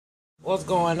What's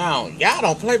going on? Y'all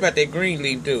don't play about that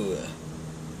Greenleaf, do it?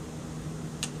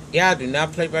 Y'all do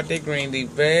not play about that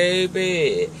Greenleaf,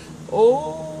 baby.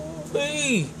 Oh,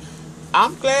 baby.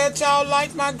 I'm glad y'all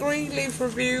like my Greenleaf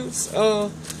reviews.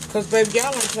 Cause baby,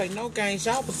 y'all don't play no games.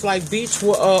 Y'all was like, bitch,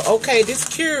 well, okay, this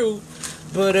cute,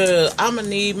 but I'ma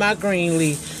need my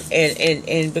Greenleaf,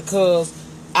 and because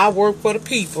I work for the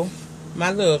people,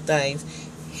 my love things.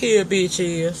 Here, bitch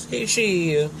is. Here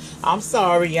she is. I'm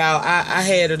sorry, y'all. I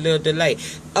had a little delay.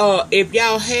 If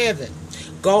y'all haven't,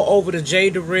 go over to J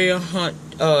Darrell Hunt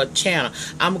channel.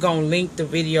 I'm gonna link the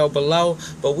video below,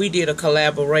 but we did a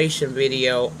collaboration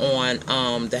video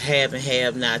on the have and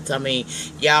have nots. I mean,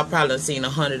 y'all probably seen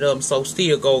 100 of them, so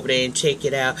still go over there and check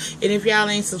it out. And if y'all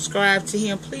ain't subscribed to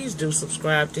him, please do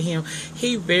subscribe to him.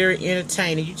 He very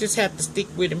entertaining. You just have to stick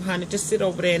with him, honey. Just sit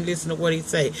over there and listen to what he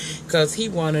say, cause he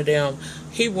one of them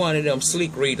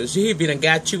slick readers. He been and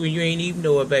got you and you ain't even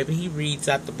know it, baby. He reads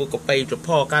out the book of Phaedra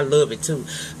Park. I love it too.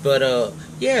 But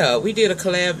yeah, we did a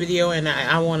collab video, and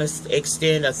I want to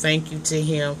extend a thank you to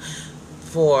him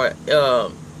for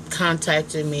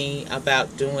contacting me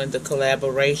about doing the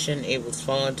collaboration. It was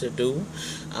fun to do.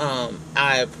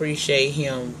 I appreciate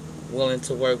him willing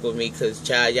to work with me, because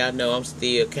child, y'all know I'm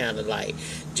still kind of like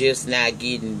just not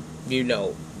getting, you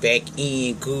know, back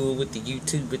in good with the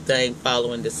YouTuber thing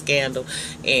following the scandal,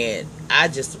 and I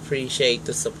just appreciate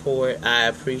the support. I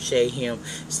appreciate him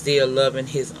still loving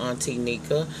his auntie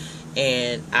Nika,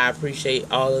 and I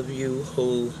appreciate all of you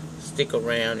who stick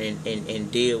around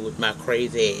and deal with my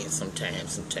crazy ass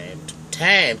sometimes,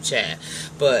 child.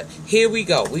 But here we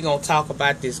go. We're gonna talk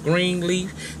about this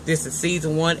Greenleaf. This is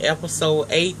season 1, episode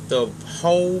 8, the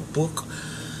whole book.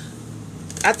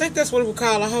 I think that's what we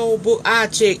call a whole book. I'll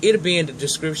check. It'll be in the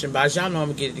description box. Y'all know I'm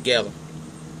going to get it together.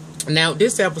 Now,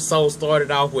 this episode started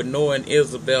off with Noah and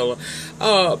Isabella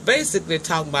basically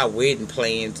talking about wedding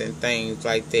plans and things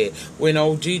like that when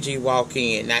old Gigi walk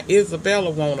in. Now, Isabella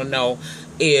want to know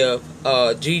if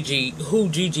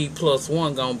Gigi plus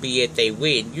one gonna be at their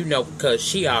wedding, you know, because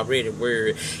she already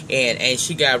worried, and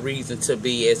she got reason to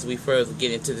be. As we further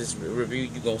get into this review,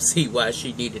 you gonna see why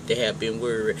she needed to have been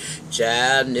worried.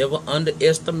 Child, never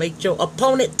underestimate your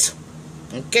opponent.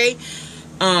 Okay,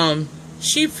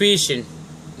 she fishing,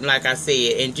 like I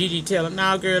said, and Gigi tell her,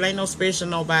 "Nah, girl, ain't no special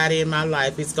nobody in my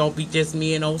life. It's gonna be just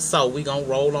me and old So. We gonna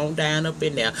roll on down up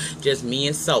in there, just me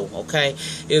and So." Okay,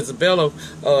 Isabella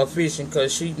fishing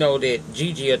because she know that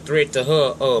Gigi a threat to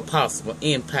her possible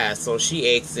empire, so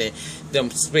she asking them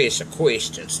special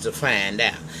questions to find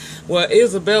out. Well,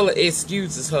 Isabella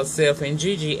excuses herself, and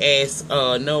Gigi asks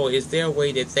Noah, is there a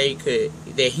way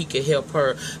that he could help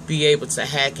her be able to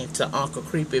hack into Uncle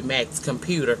Creepy Mac's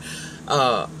computer?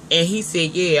 And he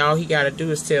said, yeah, all he got to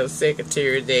do is tell the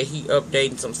secretary that he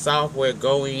updating some software,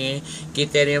 go in,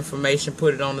 get that information,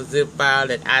 put it on a zip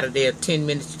file, and out of there 10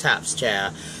 minutes tops,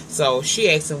 child. So she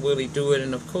asked him, will he do it?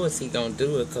 And of course he gonna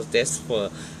do it, because that's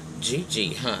for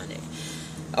Gigi, honey.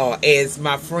 As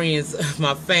my friends,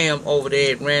 my fam over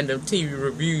there at Random TV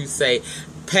Reviews say,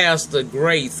 Pastor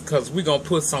Grace, because we're gonna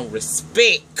put some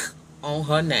respect on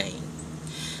her name.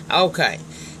 Okay,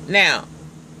 now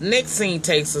next scene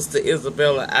takes us to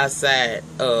Isabella outside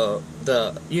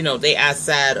they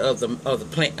outside of the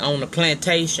plant on the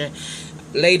plantation.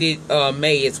 Lady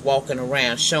May is walking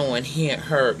around showing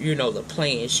her, you know, the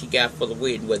plan she got for the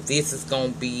wedding. What this is gonna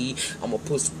be. I'm gonna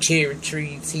put some cherry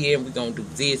trees here, and we're gonna do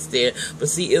this there. But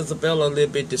see, Isabella a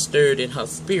little bit disturbed in her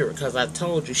spirit, because I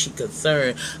told you she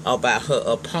concerned about her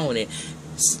opponent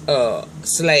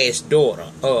slash daughter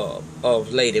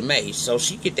of Lady May. So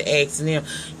she get to asking him,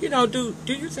 you know, do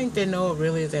you think that Noah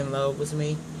really is in love with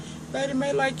me? Lady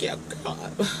May like, yeah,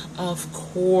 God, of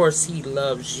course he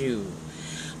loves you.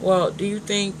 Well, do you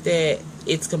think that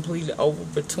it's completely over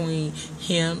between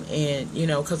him and, you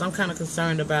know, because I'm kind of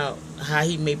concerned about how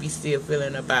he may be still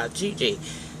feeling about Gigi.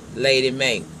 Lady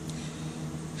May,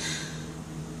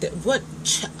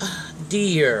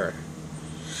 dear,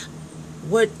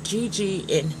 what Gigi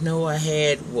and Noah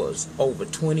had was over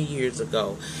 20 years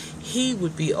ago. He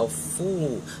would be a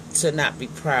fool to not be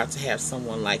proud to have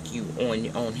someone like you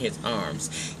on his arms.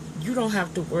 You don't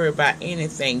have to worry about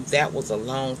anything. That was a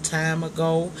long time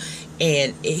ago,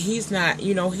 and he's not,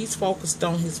 you know, he's focused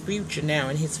on his future now,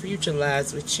 and his future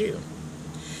lies with you.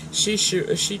 She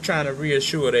trying to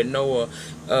reassure that Noah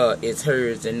is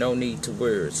hers and no need to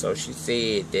worry. So she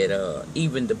said that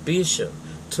even the bishop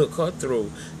took her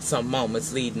through some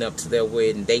moments leading up to their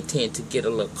wedding. They tend to get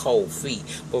a little cold feet,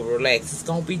 but relax, it's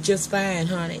gonna be just fine,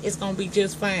 honey. It's gonna be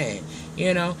just fine.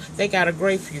 You know, they got a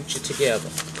great future together.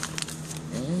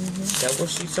 That's what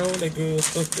she told the girl.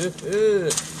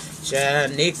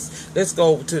 Child, next, let's go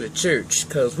over to the church,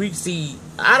 because we see,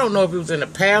 I don't know if it was in the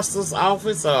pastor's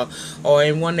office or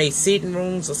in one of their sitting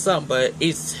rooms or something, but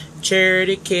it's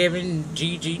Charity, Kevin,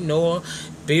 Gigi, Noah,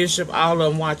 Bishop, all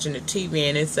of them watching the TV,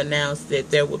 and it's announced that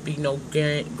there would be no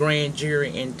grand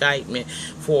jury indictment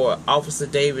for Officer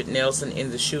David Nelson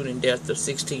in the shooting death of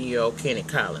 16-year-old Kenny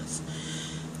Collins.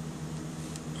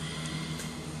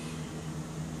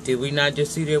 Did we not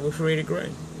just see that with Freddie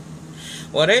Gray?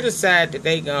 Well, they decide that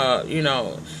they, you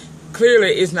know,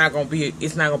 clearly it's not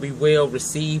gonna be well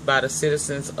received by the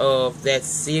citizens of that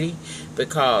city,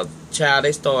 because child,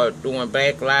 they start doing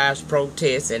Black Lives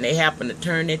protests, and they happen to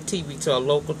turn their TV to a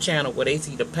local channel where they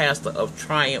see the pastor of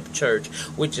Triumph Church,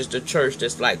 which is the church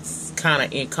that's like kind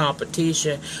of in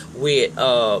competition with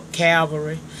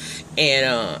Calvary,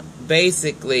 and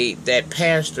basically that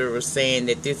pastor was saying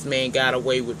that this man got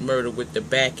away with murder with the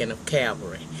backing of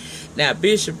Calvary. Now,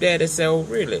 Bishop Daddy said, oh,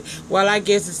 really? Well, I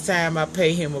guess it's time I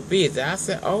pay him a visit. I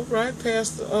said, all right,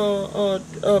 Pastor,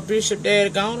 Bishop Daddy,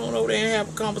 go on over there and have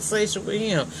a conversation with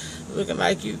him. Looking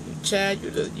like you, child,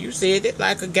 you said it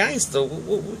like a gangster.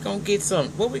 We gonna get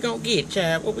something. What we gonna get,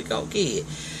 child? What we gonna get?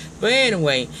 But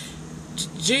anyway,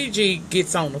 Gigi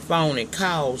gets on the phone and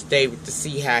calls David to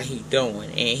see how he doing,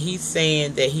 and he's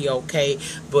saying that he okay,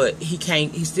 but he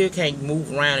still can't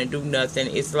move around and do nothing.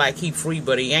 It's like he free,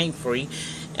 but he ain't free.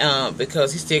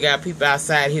 Because he still got people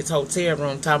outside his hotel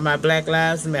room talking about Black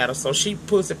Lives Matter. So she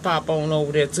pussy pop on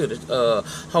over there to the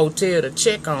hotel to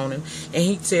check on him, and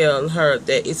he tell her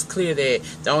that it's clear that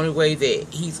the only way that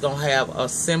he's gonna have a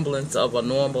semblance of a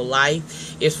normal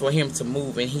life is for him to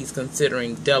move, and he's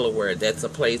considering Delaware. That's a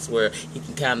place where he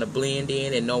can kind of blend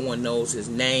in and no one knows his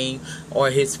name or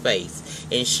his face.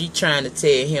 And she trying to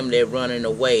tell him that running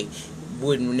away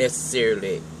wouldn't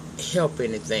necessarily help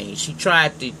anything. She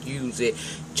tried to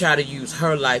use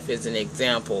her life as an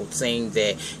example, saying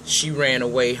that she ran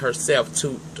away herself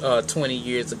 20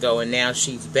 years ago and now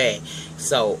she's back.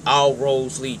 So all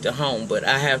roads lead to home. But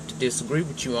I have to disagree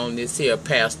with you on this here,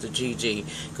 Pastor Gigi,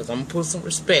 because I'm going to put some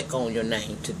respect on your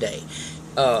name today.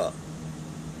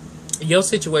 Your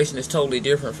situation is totally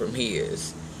different from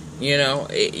his. You know,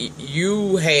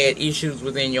 you had issues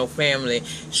within your family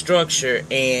structure,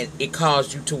 and it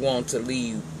caused you to want to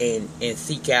leave and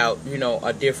seek out, you know,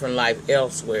 a different life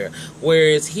elsewhere.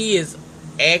 Whereas he has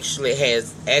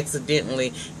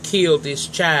accidentally killed this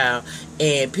child,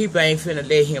 and people ain't finna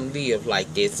let him live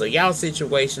like this. So y'all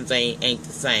situations ain't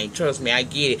the same. Trust me, I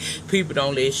get it. People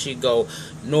don't let shit go,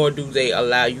 nor do they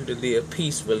allow you to live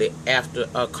peacefully after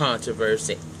a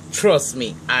controversy. Trust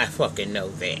me, I fucking know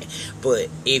that. But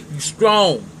if you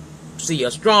strong, see, a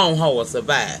strong hoe will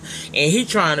survive. And he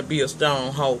trying to be a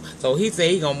strong hoe. So he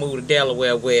said he gonna move to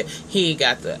Delaware, where he ain't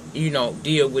got to, you know,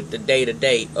 deal with the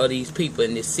day-to-day of these people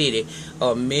in this city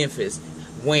of Memphis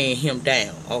weighing him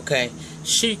down, okay?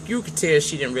 You could tell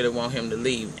she didn't really want him to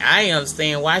leave. I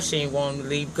understand why she didn't want him to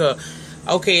leave, because,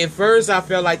 okay, at first I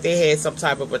felt like they had some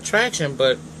type of attraction,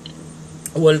 but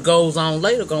what goes on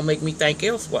later gonna make me think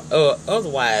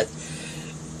otherwise.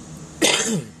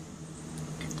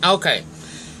 Okay,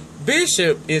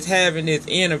 Bishop is having this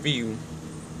interview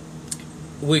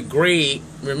with Greg.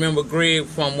 Remember Greg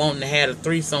from wanting to have a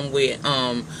threesome with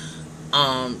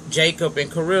Jacob and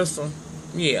Carissa?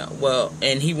 Yeah, well,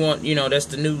 and he that's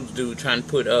the news dude trying to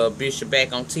put Bishop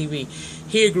back on TV.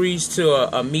 He agrees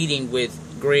to a meeting with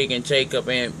Greg and Jacob,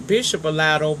 and Bishop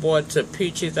allowed old boy to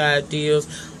pitch his ideas,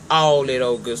 all that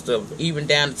old good stuff, even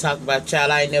down to talk about, child,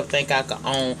 I never think I could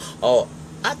own, or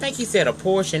I think he said a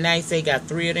Porsche. Now he say he got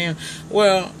 3 of them.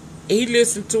 Well, he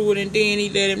listened to it, and then he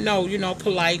let him know,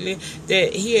 politely,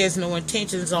 that he has no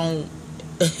intentions on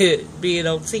being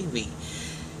on TV.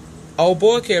 Old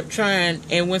boy kept trying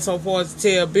and went so far as to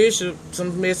tell Bishop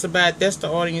some mess about that's the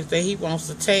audience that he wants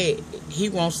to tag. He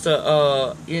wants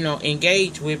to,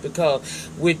 engage with, because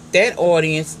with that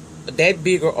audience, that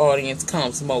bigger audience,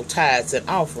 comes more tithes and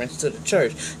offerings to the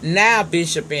church. Now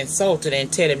Bishop insulted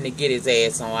and tell him to get his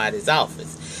ass on out of his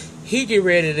office. He get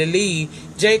ready to leave.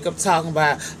 Jacob talking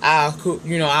about, I'll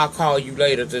call you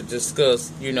later to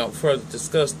discuss, further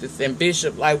discuss this. And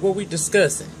Bishop like, what we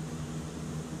discussing?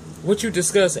 What you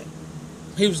discussing?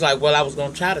 He was like, well, I was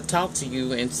going to try to talk to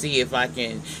you and see if I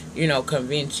can,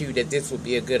 convince you that this would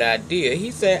be a good idea.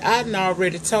 He said, I done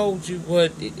already told you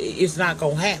what it's not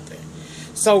going to happen.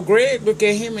 So Greg looked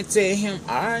at him and tell him,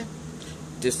 all right,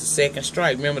 this is the second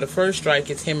strike. Remember, the first strike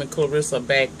is him and Clarissa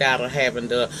backed out of having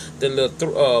the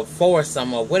little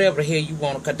foursome or whatever the hell you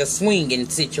want to call the swinging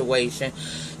situation.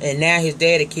 And now his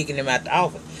daddy kicking him out the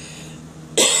office.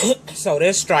 So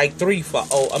that's strike 2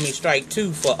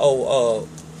 for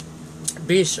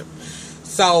Bishop.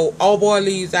 So old boy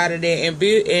leaves out of there, and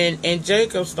and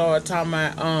Jacob started talking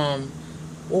about,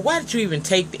 well, why did you even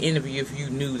take the interview if you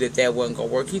knew that wasn't gonna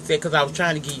work? He said, because I was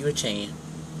trying to give you a chance.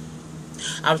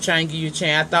 I was trying to give you a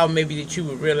chance. I thought maybe that you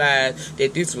would realize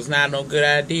that this was not no good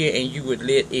idea and you would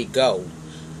let it go.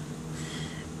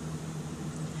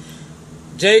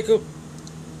 Jacob,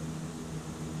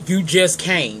 you just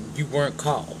came. You weren't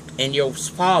called. And your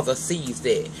father sees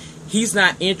that. He's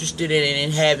not interested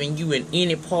in having you in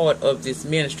any part of this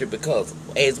ministry because,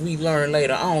 as we learn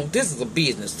later on, this is a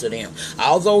business to them.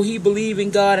 Although he believes in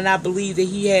God and I believe that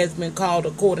he has been called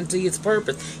according to his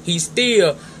purpose, he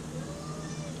still,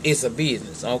 it's a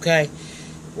business, okay?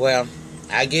 Well,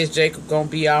 I guess Jacob gonna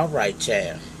be alright,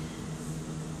 child.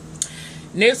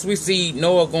 Next, we see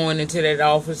Noah going into that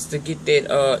office to get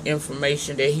that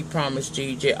information that he promised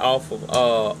Gigi off of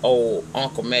old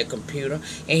Uncle Matt's computer,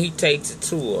 and he takes it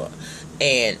to her,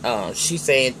 and she's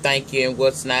saying thank you and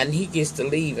what's not, and he gets to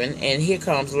leaving, and here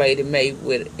comes Lady Mae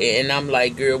with, and I'm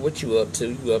like, girl, what you up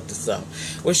to? You up to something?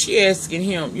 Well, she asking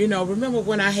him, remember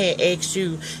when I had asked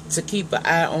you to keep an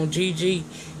eye on Gigi?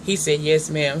 He said, yes,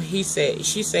 ma'am. She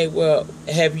said, well,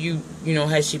 have you,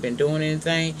 has she been doing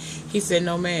anything? He said,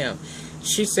 no, ma'am.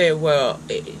 She said, well,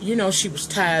 she was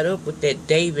tied up with that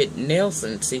David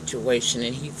Nelson situation.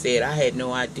 And he said, I had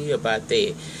no idea about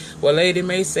that. Well, Lady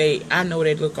Mae say, I know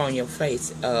that look on your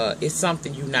face. It's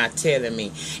something you're not telling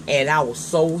me. And I was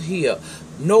so here.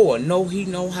 Noah, he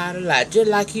know how to lie. Just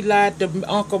like he lied to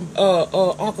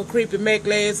Uncle Creepy Mac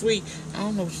last week. I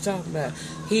don't know what you're talking about.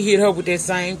 He hit her with that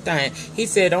same thing. He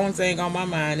said, the only thing on my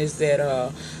mind is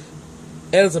that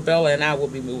Isabella and I will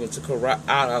be moving to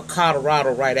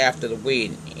Colorado right after the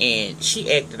wedding, and she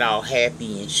acted all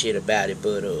happy and shit about it,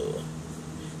 but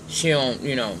she don't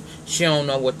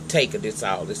know what to take of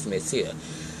all this mess here.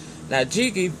 Now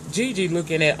Gigi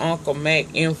looking at Uncle Mac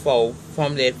info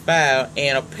from that file,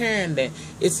 and apparently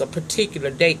it's a particular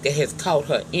date that has caught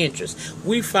her interest.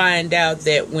 We find out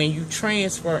that when you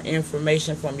transfer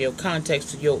information from your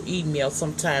contacts to your email,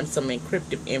 sometimes some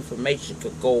encrypted information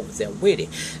could go over there with it,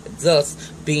 thus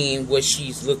being what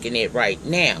she's looking at right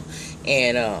now.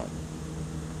 And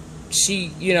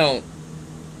she,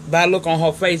 by look on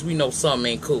her face, we know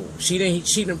something ain't cool. She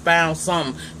done found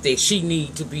something that she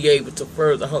need to be able to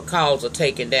further her cause of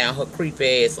taking down her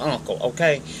creepy ass uncle,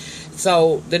 okay?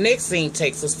 So the next scene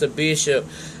takes us to Bishop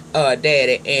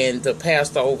Daddy and the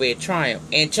pastor over at Triumph.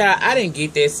 And child, I didn't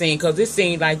get that scene because it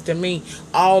seemed like to me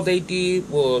all they did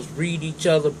was read each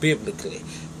other biblically.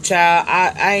 Child,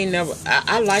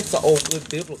 I like the old good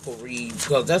biblical read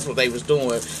because that's what they was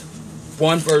doing.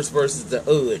 One verse versus the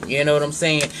other, you know what I'm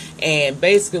saying? And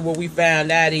basically what we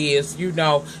found out is,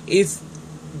 it's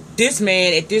this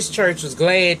man at this church was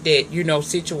glad that,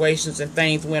 situations and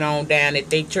things went on down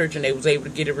at their church and they was able to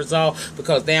get it resolved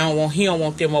because he don't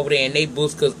want them over there in their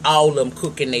books because all of them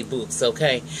cook in their books,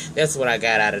 okay? That's what I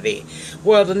got out of that.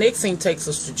 Well, the next thing takes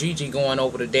us to Gigi going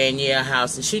over to Danielle's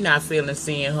house, and she not feeling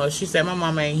seeing her. She said, my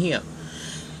mama ain't here.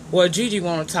 Well, Gigi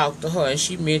want to talk to her, and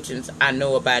she mentions, I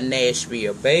know about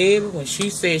Nashville. Baby, when she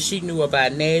said she knew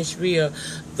about Nashville,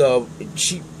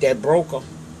 that broke her,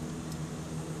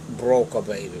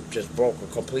 baby. Just broke her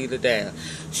completely down.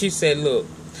 She said, look,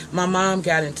 my mom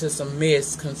got into some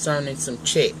mess concerning some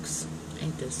checks.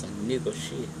 Ain't that some nigga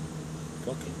shit?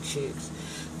 Fucking checks.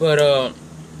 But,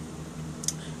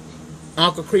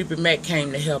 Uncle Creepy Mac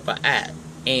came to help her out.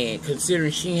 And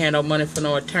considering she had no money for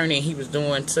no attorney and he was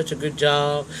doing such a good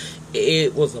job,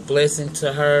 it was a blessing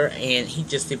to her. And he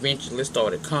just eventually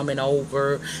started coming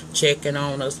over, checking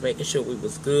on us, making sure we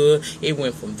was good. It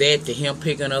went from that to him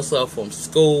picking us up from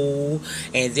school.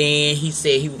 And then he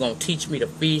said he was going to teach me to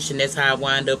fish. And that's how I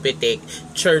wound up at that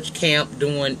church camp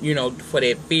doing, for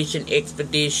that fishing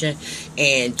expedition.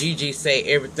 And Gigi said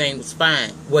everything was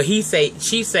fine. Well, she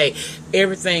say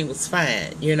everything was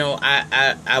fine.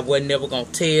 I wasn't never going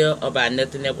to tell about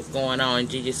nothing that was going on.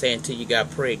 Gigi said until you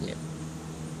got pregnant.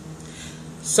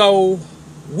 So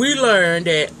we learned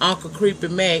that Uncle Creepy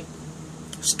Mac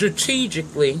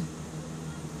strategically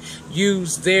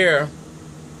used their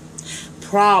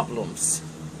problems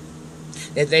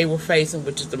that they were facing,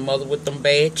 which is the mother with them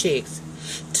bad chicks,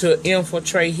 to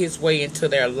infiltrate his way into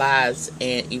their lives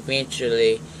and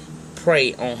eventually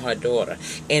prey on her daughter.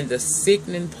 And the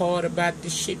sickening part about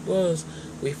this shit was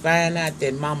we find out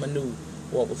that Mama knew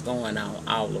what was going on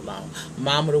all along.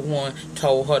 Mama the one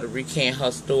told her to recant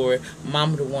her story.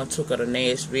 Mama the one took her to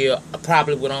Nashville,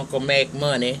 probably with Uncle Mac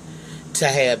money, to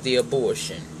have the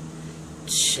abortion.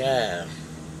 Child.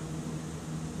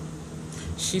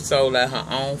 She sold out her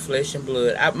own flesh and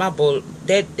blood.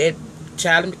 That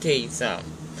child, let me tell you something.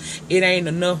 It ain't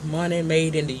enough money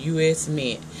made in the U.S.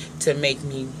 Mint to make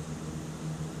me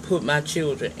put my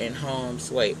children in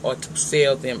harm's way or to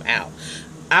sell them out.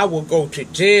 I will go to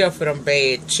jail for them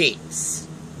bad chicks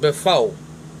before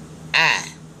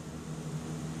I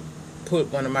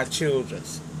put one of my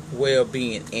children's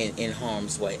well-being in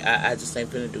harm's way. I just ain't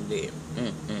finna do that.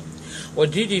 Well,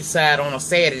 Gigi decided on a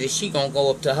Saturday she gonna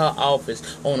go up to her office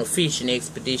on a fishing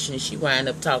expedition, and she wind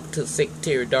up talking to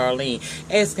Secretary Darlene,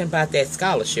 asking about that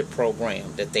scholarship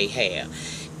program that they have.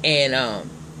 And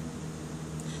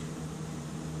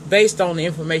based on the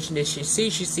information that she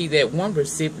see that one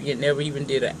recipient never even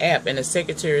did an app, and the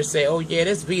secretary said, oh yeah,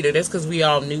 that's Vita, that's because we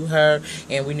all knew her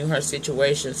and we knew her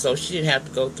situation, so she didn't have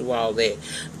to go through all that.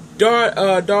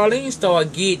 Darlene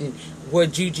started getting where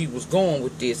Gigi was going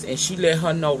with this, and she let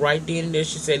her know right then and there.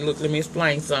 She said, look, let me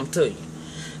explain something to you.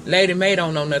 Lady Mae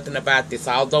don't know nothing about this.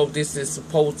 Although this is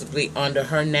supposedly under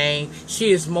her name,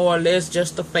 she is more or less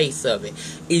just the face of it.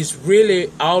 It's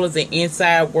really all of the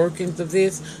inside workings of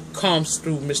this comes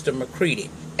through Mr. McCready,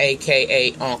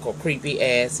 a.k.a. Uncle Creepy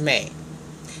Ass Mac.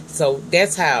 So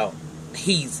that's how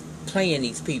he's playing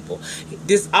these people.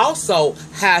 This also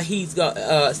how he's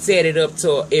gonna set it up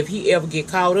to, if he ever get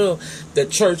caught up, the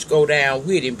church go down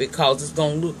with him, because it's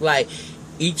gonna look like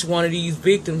each one of these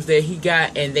victims that he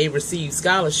got and they received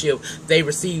scholarship, they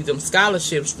received them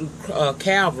scholarships through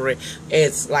Calvary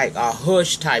as like a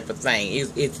hush type of thing.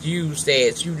 It's used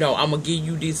as, you know, I'm gonna give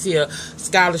you this here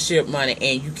scholarship money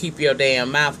and you keep your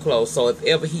damn mouth closed. So if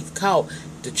ever he's caught,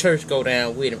 the church go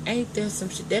down with him. Ain't that some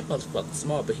shit? That motherfucker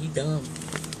smart, but he dumb.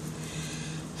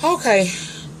 Okay,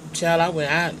 child,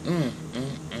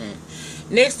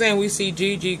 Next thing we see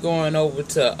Gigi going over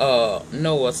to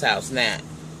Noah's house. Now,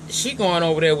 she going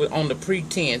over there on the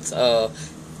pretense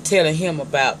of telling him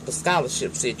about the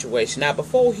scholarship situation. Now,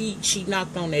 before she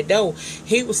knocked on that door,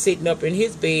 he was sitting up in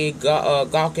his bed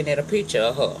gawking at a picture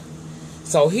of her.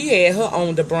 So he had her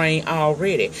on the brain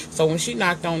already. So when she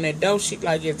knocked on that door, she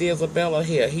like, is Isabella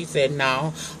here? He said,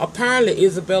 no. Apparently,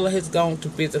 Isabella has gone to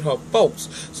visit her folks.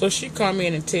 So she come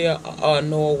in and tell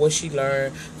Noah what she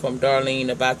learned from Darlene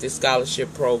about this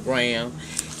scholarship program.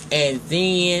 And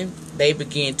then they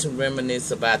begin to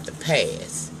reminisce about the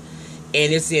past.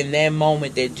 And it's in that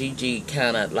moment that Gigi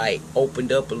kind of like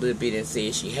opened up a little bit and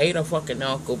said she hate her fucking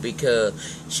uncle because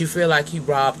she feel like he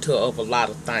robbed her of a lot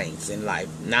of things in life.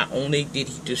 Not only did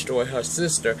he destroy her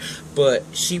sister, but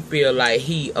she feel like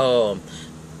he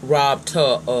robbed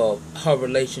her of her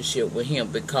relationship with him,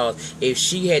 because if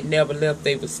she had never left,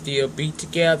 they would still be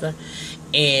together.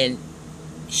 And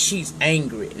she's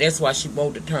angry. That's why she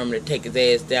won't determine to take his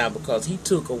ass down, because he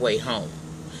took away home.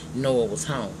 Noah was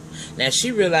home. Now,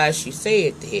 she realized she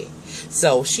said that.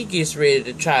 So, she gets ready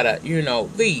to try to, you know,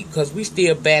 leave. Because we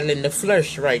still battling the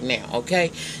flesh right now,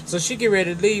 okay? So, she get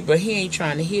ready to leave, but he ain't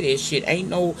trying to hear that shit. Ain't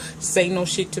no, say no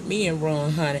shit to me and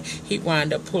run, honey. He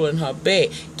wind up pulling her back.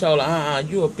 Told her,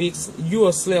 you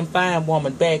a slim, fine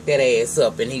woman. Back that ass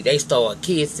up. And they started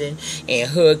kissing and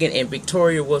hugging. And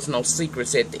Victoria was no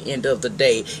secrets at the end of the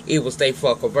day. It was their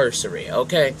fuck-iversary,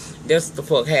 okay? That's the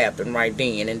fuck happened right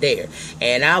then and there.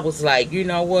 And I was like, you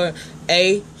know what?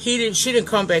 She didn't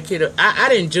come back here to, I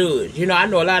didn't judge. You know, I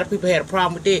know a lot of people had a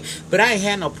problem with that, but I ain't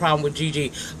had no problem with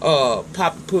Gigi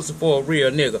popping pussy for a real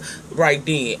nigga right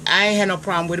then. I ain't had no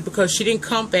problem with it, because she didn't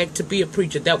come back to be a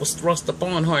preacher. That was thrust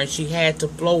upon her, and she had to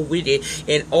flow with it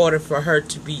in order for her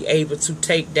to be able to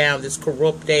take down this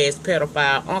corrupt ass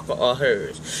pedophile uncle of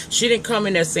hers. She didn't come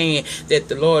in there saying that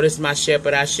the Lord is my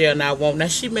shepherd, I shall not want. Now,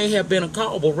 she may have been a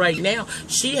call, but right now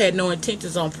she had no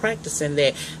intentions on practicing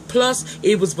that. Plus,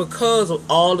 it was because of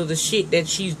all of the shit that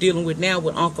she's dealing with now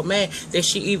with Uncle Matt that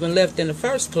she even left in the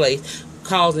first place,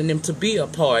 causing them to be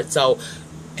apart. So,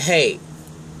 hey,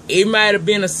 it might have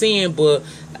been a sin, but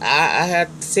I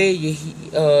have to tell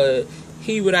you,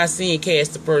 he without sin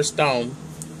cast the first stone.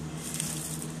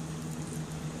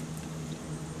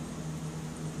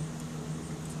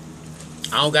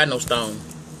 I don't got no stone.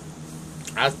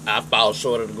 I fall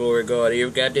short of the glory of God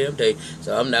every goddamn day.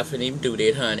 So I'm not finna even do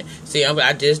that, honey. See,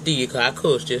 I just did, because I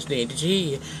cussed just then. Did you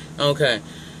hear? Okay.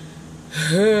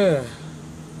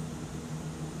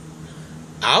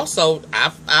 Also,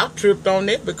 I tripped on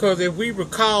that, because if we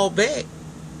recall back,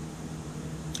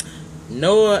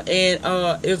 Noah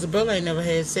and Isabella ain't never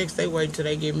had sex. They wait until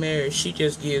they get married. She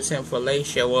just gives him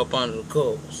fellatio up under the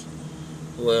covers.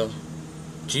 Well,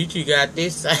 Gigi got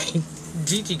this thing.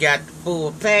 Gigi got the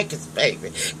full package,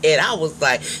 baby. And I was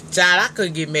like, child, I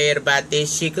couldn't get mad about that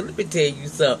shit. Because let me tell you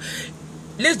something.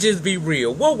 Let's just be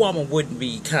real. What woman wouldn't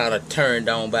be kind of turned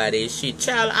on by that shit?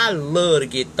 Child, I love to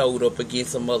get throwed up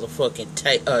against a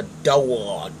motherfucking door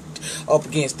or up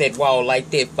against that wall like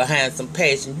that behind some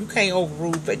passion. You can't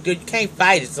overrule, but you can't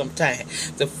fight it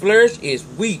sometimes. The flesh is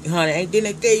weak, honey. Ain't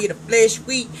didn't they tell you the flesh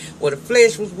weak? Well, the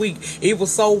flesh was weak. It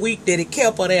was so weak that it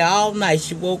kept her there all night.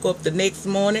 She woke up the next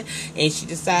morning and she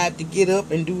decided to get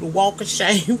up and do the walk of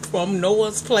shame from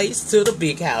Noah's place to the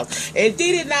big house. And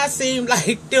did it not seem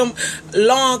like them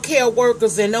lawn care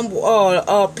workers and them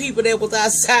people that was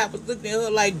outside was looking at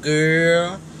her like,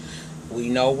 girl, we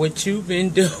know what you've been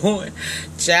doing.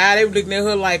 Child, they were looking at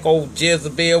her like, oh,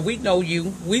 Jezebel, we know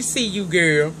you. We see you,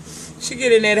 girl. She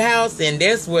get in that house, and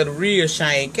that's where the real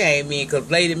shame came in, because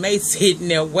Lady Mae sitting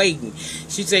there waiting.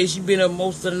 She say she been up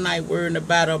most of the night worrying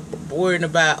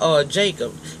about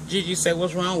Jacob. Gigi say,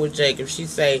 what's wrong with Jacob? She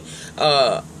say,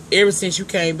 ever since you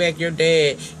came back, your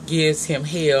dad gives him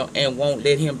hell and won't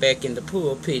let him back in the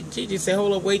pulpit. Gigi said,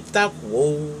 hold up, wait, stop.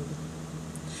 Whoa.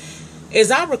 As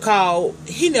I recall,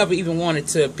 he never even wanted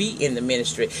to be in the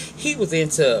ministry. He was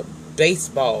into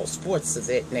baseball, sports of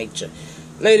that nature.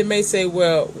 Lady Mae say,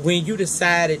 well, when you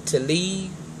decided to leave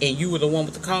and you were the one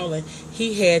with the calling,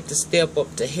 he had to step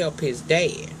up to help his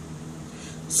dad.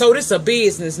 So this is a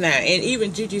business now. And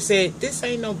even Gigi said, this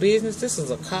ain't no business, this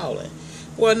is a calling.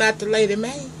 Well, not the Lady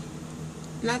Mae.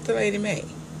 Not the Lady Mae.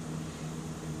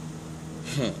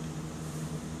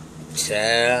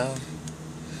 Child.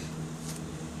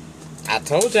 I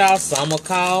told y'all, some will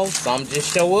call, some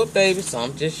just show up, baby.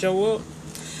 Some just show up.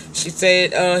 She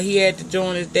said he had to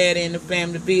join his daddy in the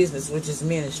family business, which is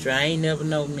ministry. I ain't never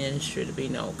know ministry to be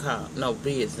no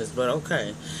business, but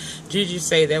okay. Gigi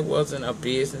say that wasn't a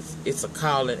business, it's a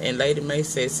calling. And Lady Mae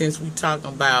said, since we talking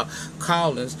about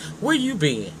callings, where you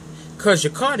been? Because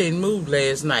your car didn't move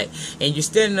last night. And you're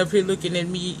standing up here looking at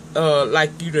me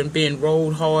like you done been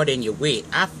rolled hard and you're wet.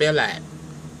 I feel like,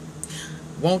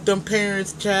 won't them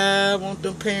parents, child, won't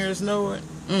them parents know it?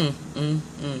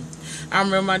 I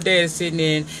remember my dad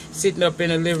sitting up in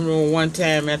the living room one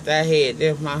time after I had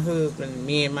left my husband,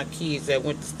 me and my kids that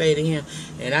went to stay to him,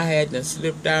 and I had them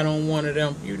slipped out on one of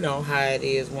them, you know how it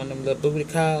is, one of them little booty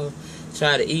calls,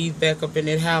 try to ease back up in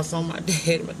that house on my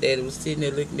dad. My daddy was sitting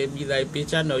there looking at me like,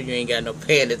 bitch, I know you ain't got no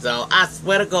panties on. I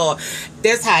swear to God,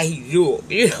 that's how he looked.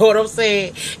 You know what I'm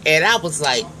saying? And I was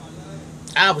like,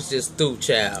 I was just through,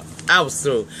 child. I was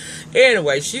through.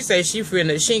 Anyway, she said she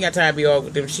ain't got time to be arguing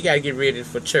with them. She got to get ready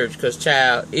for church because,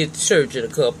 child, it's church in a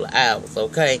couple of hours,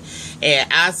 okay?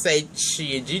 And I say,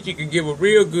 Gigi could give a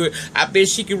real good, I bet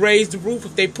she could raise the roof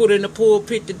if they put her in the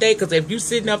pulpit today, because if you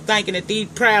sitting up thinking that these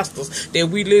pastors that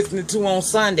we listening to on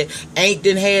Sunday ain't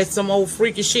done had some old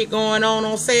freaky shit going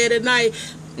on Saturday night,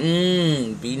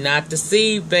 be not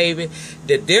deceived, baby.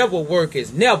 The devil work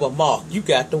is never marked. You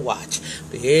got to watch.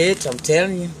 Bitch, I'm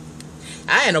telling you.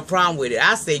 I ain't no problem with it.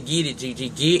 I say get it, Gigi.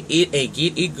 Get it and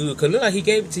get it good. Because look like he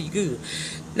gave it to you good.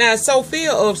 Now,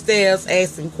 Sophia upstairs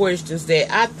asking questions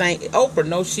that I think Oprah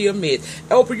knows she admits.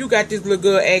 Oprah, you got this little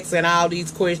girl asking all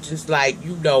these questions like,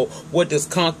 you know, what does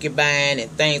concubine and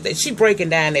things that she breaking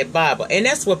down that Bible. And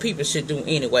that's what people should do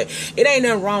anyway. It ain't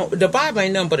nothing wrong. The Bible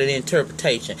ain't nothing but an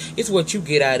interpretation. It's what you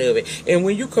get out of it. And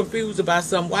when you confused about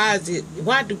something,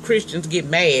 why do Christians get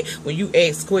mad when you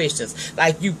ask questions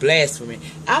like you blasphemy?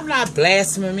 I'm not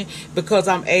blaspheming because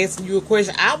I'm asking you a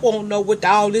question. I won't know what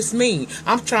all this means.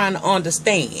 I'm trying to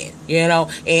understand. You know,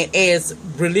 and as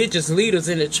religious leaders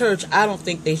in the church, I don't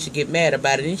think they should get mad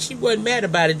about it. And she wasn't mad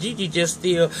about it. Gigi just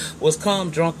still was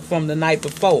calm drunk from the night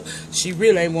before. She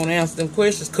really ain't want to answer them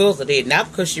questions because of that.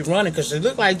 Not because she running, because she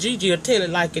look like Gigi will tell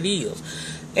it like it is.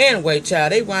 Anyway,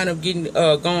 child, they wind up getting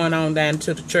going on down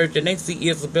to the church, and they see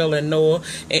Isabella and Noah,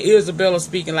 and Isabella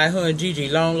speaking like her and Gigi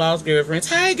long lost girlfriends.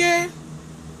 Hey, girl.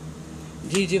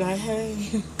 Gigi like,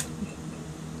 hey.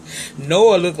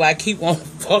 Noah looked like he won't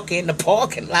fuck in the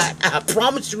parking lot. I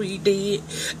promise you he did.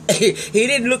 He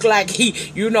didn't look like he,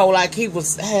 you know, like he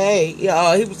was, hey, he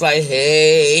was like,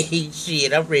 hey,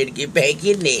 shit, I'm ready to get back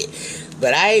in there.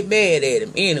 But I ain't mad at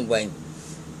him. Anyway,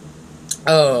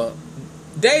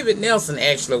 David Nelson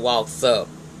actually walks up.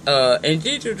 And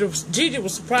Gigi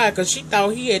was surprised because she thought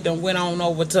he had done went on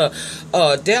over to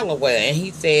Delaware, and he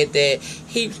said that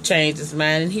he changed his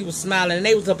mind and he was smiling, and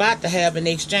they was about to have an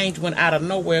exchange when out of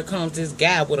nowhere comes this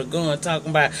guy with a gun talking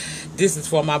about this is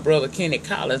for my brother Kenny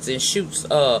Collins, and shoots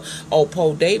old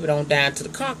Poe David on down to the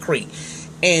concrete,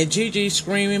 and Gigi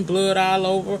screaming, blood all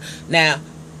over. Now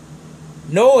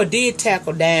Noah did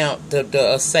tackle down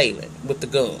the assailant with the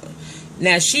gun.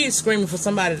 Now, she is screaming for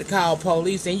somebody to call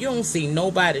police, and you don't see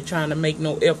nobody trying to make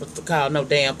no efforts to call no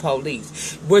damn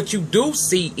police. What you do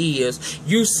see is,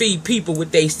 you see people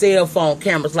with their cell phone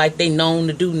cameras like they known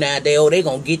to do nowadays. Oh, they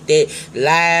gonna get that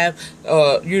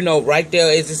live, you know, right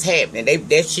there as it's happening.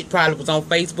 That shit probably was on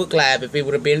Facebook Live if it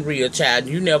would have been real, child.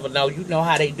 You never know. You know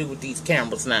how they do with these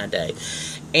cameras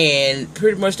nowadays. And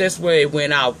pretty much that's where it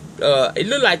went out. It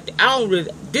looked like,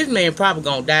 this man probably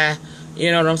gonna die. You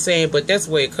know what I'm saying? But that's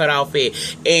where it cut off at.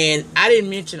 And I didn't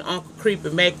mention Uncle Creepy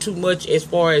Mac too much as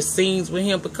far as scenes with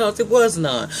him because it was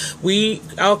none.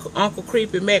 Uncle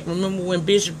Creepy Mac, remember when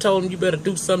Bishop told him you better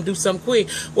do something quick?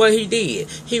 Well, he did.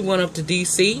 He went up to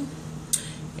D.C.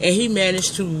 and he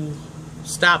managed to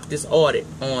stop this audit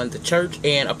on the church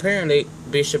and apparently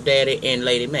Bishop Daddy and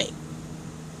Lady May.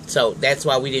 So that's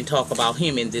why we didn't talk about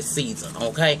him in this season,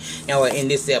 okay? Or in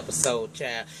this episode,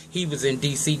 child. He was in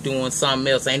D.C. doing something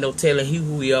else. Ain't no telling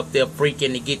who he up there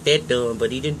freaking to get that done,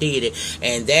 but he done did it.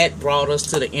 And that brought us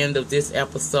to the end of this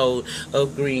episode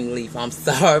of Greenleaf. I'm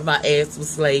sorry my ass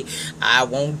was late. I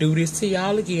won't do this to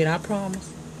y'all again, I promise.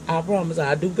 I promise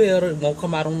I'll do better. It won't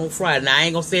come out on no Friday. Now, I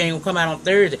ain't going to say it ain't going to come out on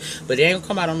Thursday, but it ain't going to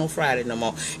come out on no Friday no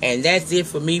more. And that's it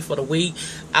for me for the week.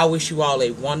 I wish you all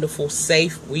a wonderful,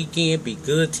 safe weekend. Be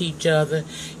good to each other.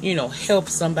 You know, help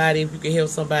somebody if you can help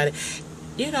somebody.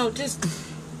 You know, just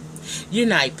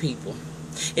unite people.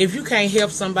 If you can't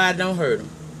help somebody, don't hurt them.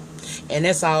 And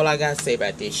that's all I got to say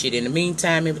about this shit. In the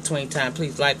meantime, in between time,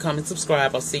 please like, comment,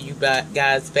 subscribe. I'll see you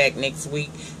guys back next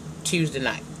week,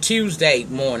 Tuesday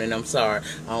morning, I'm sorry.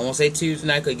 I don't want to say Tuesday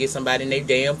night because get somebody in their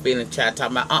damn feelings try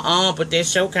talking about, but that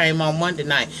show came on Monday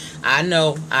night. I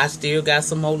know. I still got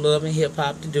some more love and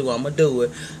hip-hop to do. I'm going to do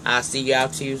it. I'll see y'all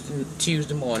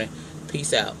Tuesday morning.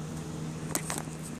 Peace out.